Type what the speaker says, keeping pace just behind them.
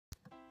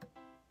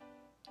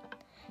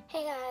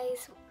Hey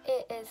guys,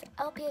 it is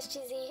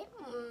LPSGZ,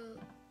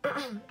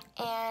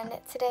 and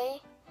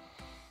today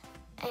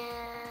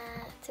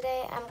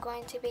I'm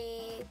going to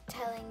be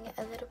telling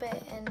a little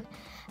bit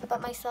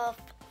about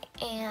myself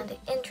and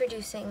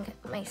introducing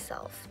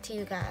myself to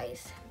you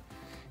guys.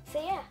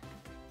 So yeah,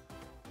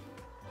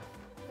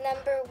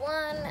 number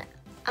one,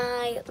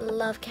 I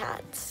love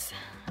cats.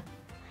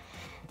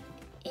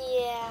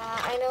 Yeah,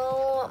 I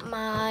know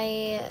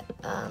my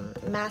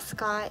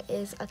mascot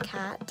is a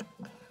cat.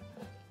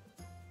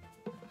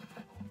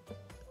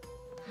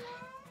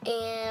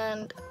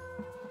 And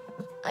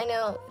I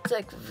know it's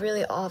like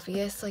really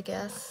obvious, I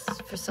guess,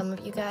 for some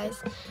of you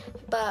guys,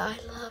 but I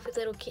love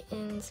little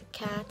kittens,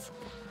 cats.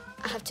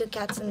 I have two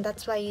cats, and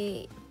that's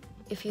why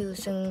if you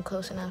listen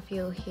close enough,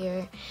 you'll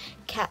hear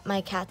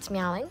my cats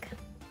meowing.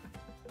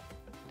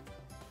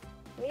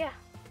 Yeah.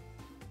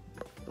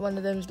 One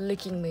of them's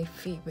licking my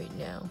feet right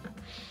now.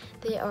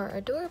 They are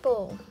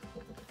adorable.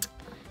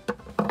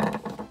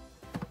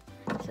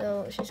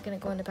 So she's gonna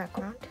go in the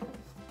background.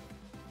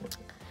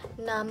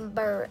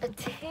 Number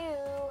two,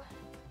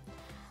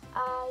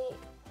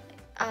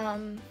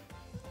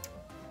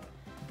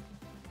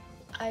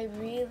 I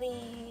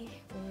really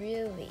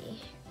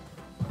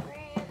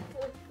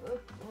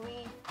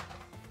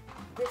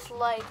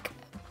dislike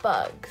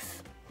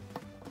bugs.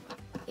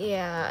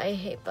 Yeah, I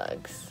hate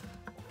bugs.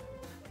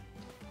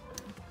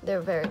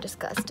 They're very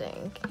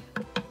disgusting.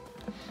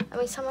 I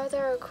mean, some of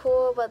them are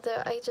cool, but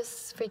I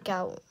just freak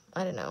out.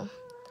 I don't know.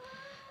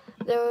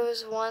 There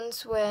was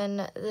once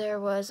when there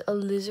was a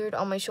lizard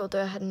on my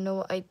shoulder. I had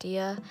no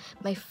idea.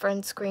 My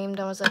friend screamed.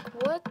 I was like,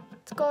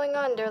 what's going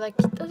on? They're like,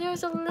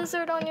 there's a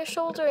lizard on your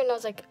shoulder. And I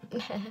was like,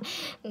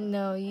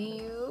 no,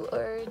 you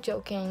are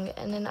joking.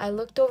 And then I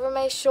looked over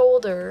my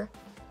shoulder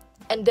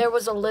and there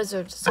was a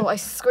lizard. So I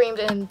screamed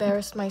and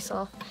embarrassed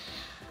myself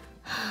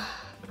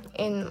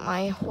in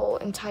my whole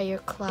entire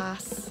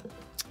class.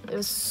 It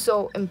was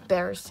so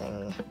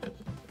embarrassing.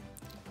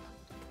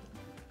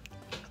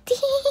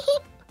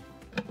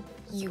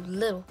 You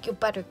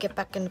better get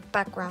back in the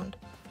background.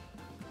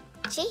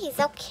 Jeez,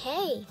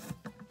 okay.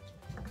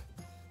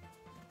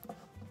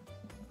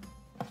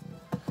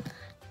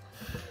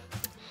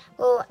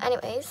 Well,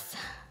 anyways,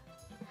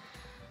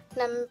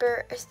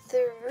 number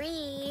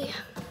three,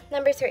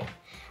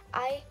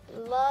 I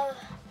love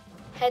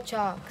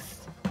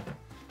hedgehogs.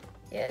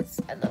 Yes,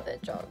 I love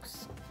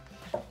hedgehogs.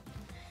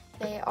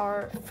 They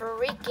are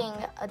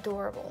freaking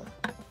adorable.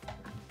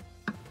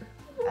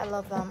 I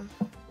love them.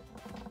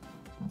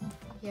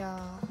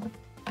 Yeah.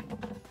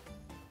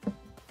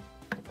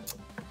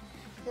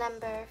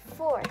 Number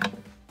four.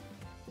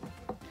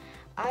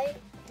 I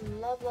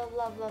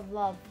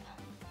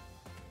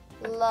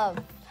love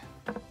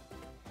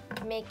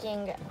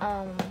making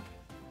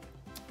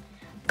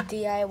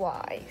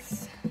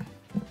DIYs.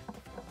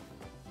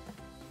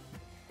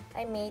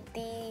 I made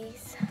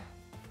these.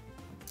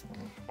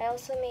 I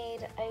also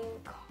made a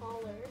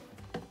collar.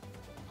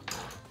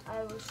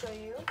 I will show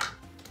you.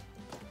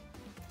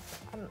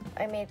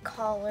 I made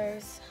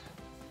collars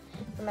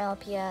from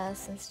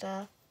LPS and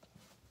stuff.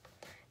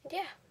 And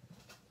yeah,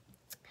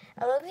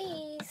 I love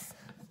these.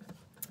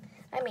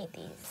 I made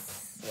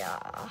these, yeah.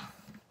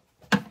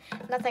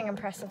 Nothing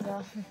impressive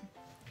though.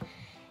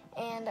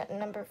 And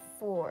number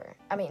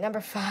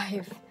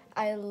five,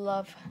 I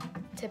love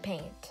to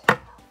paint.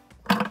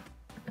 I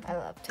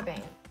love to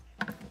paint.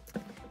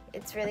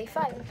 It's really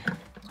fun.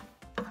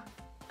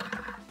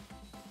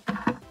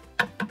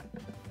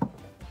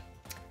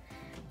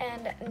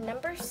 And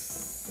number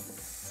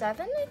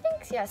seven, I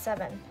think? Yeah,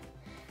 7.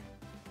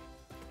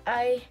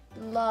 I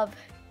love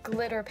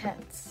glitter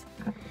pets.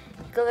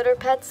 Glitter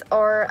pets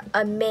are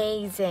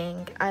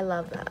amazing. I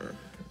love them.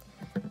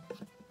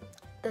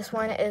 This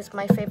one is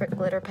my favorite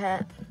glitter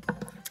pet.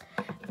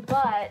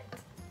 But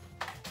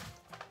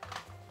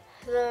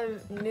the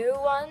new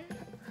one,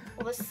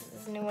 well, this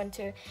is a new one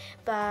too,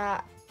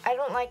 but I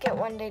don't like it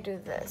when they do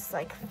this,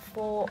 like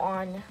full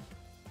on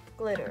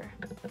glitter.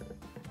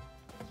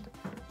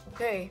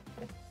 Hey,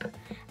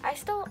 I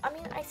still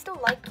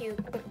like you,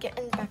 but get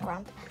in the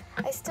background.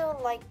 I still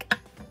like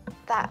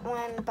that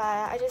one,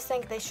 but I just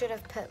think they should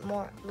have put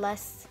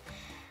less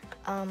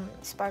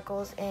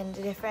sparkles in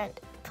different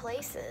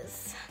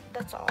places.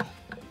 That's all.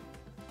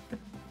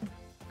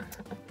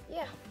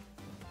 Yeah.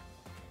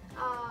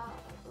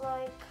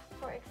 Like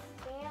for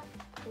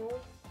example,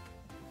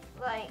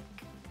 like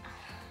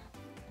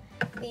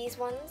these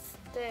ones,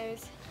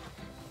 there's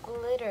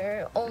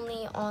glitter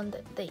only on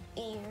the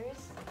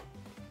ears.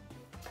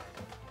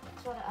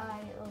 What I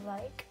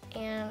like,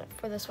 and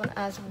for this one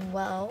as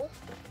well,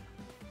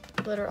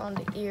 glitter on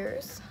the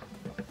ears.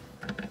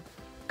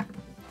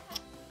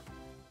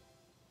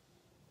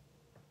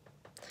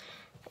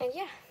 And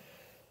yeah,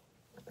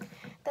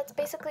 that's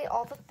basically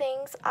all the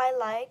things I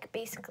like.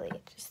 Basically,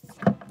 just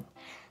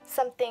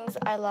some things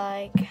I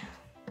like.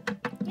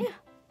 Yeah.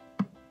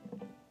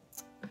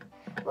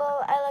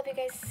 Well, I love you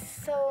guys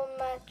so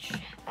much.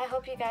 I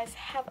hope you guys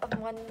have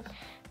one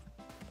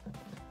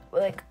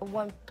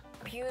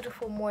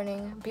beautiful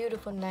morning,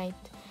 beautiful night,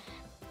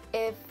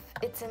 if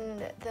it's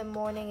in the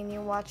morning and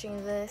you're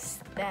watching this,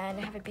 then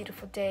have a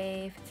beautiful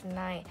day. If it's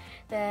night,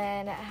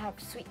 then have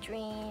sweet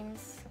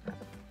dreams.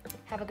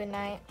 Have a good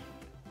night.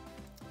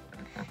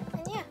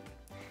 And yeah,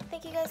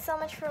 thank you guys so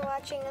much for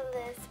watching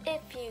this.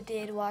 If you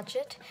did watch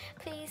it,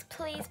 please,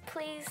 please,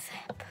 please,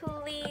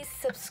 please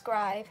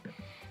subscribe.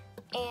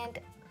 And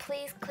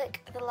please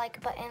click the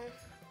like button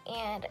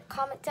and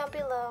comment down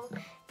below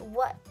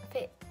what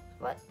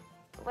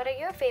are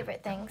your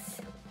favorite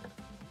things.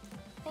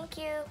 Thank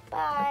you.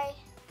 Bye.